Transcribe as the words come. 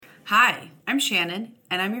Hi, I'm Shannon,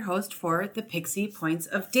 and I'm your host for the Pixie Points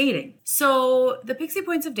of Dating. So, the Pixie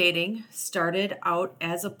Points of Dating started out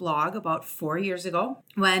as a blog about 4 years ago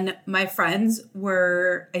when my friends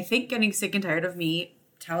were, I think, getting sick and tired of me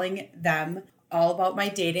telling them all about my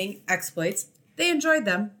dating exploits. They enjoyed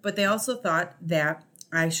them, but they also thought that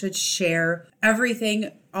I should share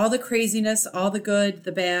everything, all the craziness, all the good,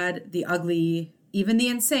 the bad, the ugly, even the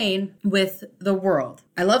insane, with the world.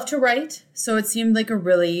 I love to write, so it seemed like a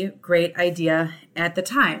really great idea at the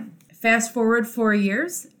time. Fast forward 4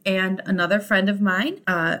 years, and another friend of mine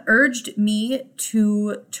urged me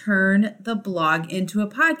to turn the blog into a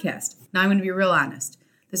podcast. Now, I'm going to be real honest.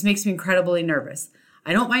 This makes me incredibly nervous.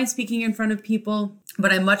 I don't mind speaking in front of people,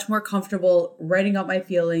 but I'm much more comfortable writing out my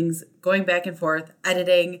feelings, going back and forth,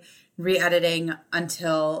 editing, re-editing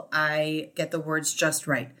until I get the words just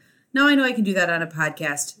right. Now I know I can do that on a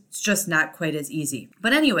podcast. It's just not quite as easy.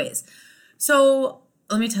 But anyways, so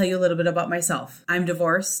let me tell you a little bit about myself. I'm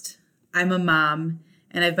divorced, I'm a mom,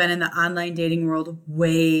 and I've been in the online dating world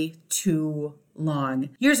way too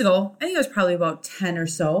long. Years ago, I think it was probably about 10 or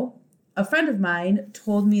so, a friend of mine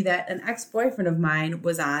told me that an ex-boyfriend of mine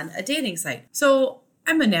was on a dating site. So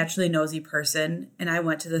I'm a naturally nosy person, and I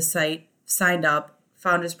went to the site, signed up,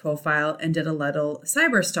 found his profile, and did a little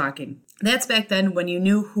cyber stalking. That's back then when you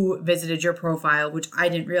knew who visited your profile, which I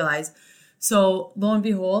didn't realize. So lo and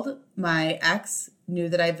behold, my ex knew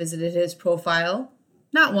that I visited his profile,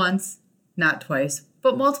 not once, not twice,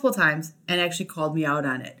 but multiple times, and actually called me out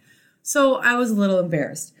on it. So I was a little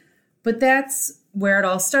embarrassed. But that's where it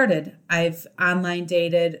all started. I've online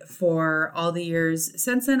dated for all the years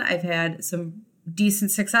since then. I've had some decent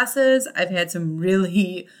successes. I've had some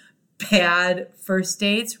really bad first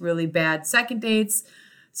dates, really bad second dates,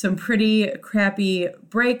 some pretty crappy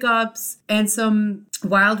breakups, and some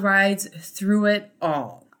wild rides through it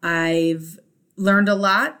all. I've learned a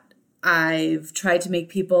lot. I've tried to make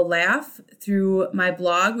people laugh through my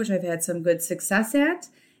blog, which I've had some good success at.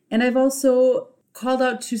 And I've also called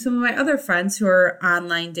out to some of my other friends who are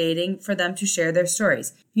online dating for them to share their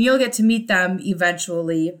stories. You'll get to meet them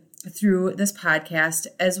eventually through this podcast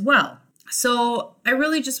as well. So I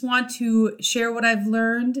really just want to share what I've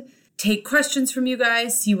learned, take questions from you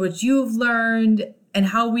guys, see what you've learned, and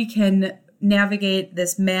how we can navigate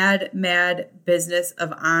this mad business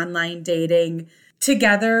of online dating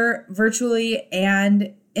together, virtually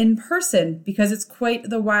and in person, because it's quite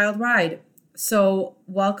the wild ride. So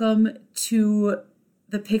welcome to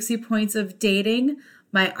the Pixie Points of Dating,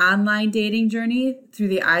 my online dating journey through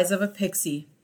the eyes of a pixie.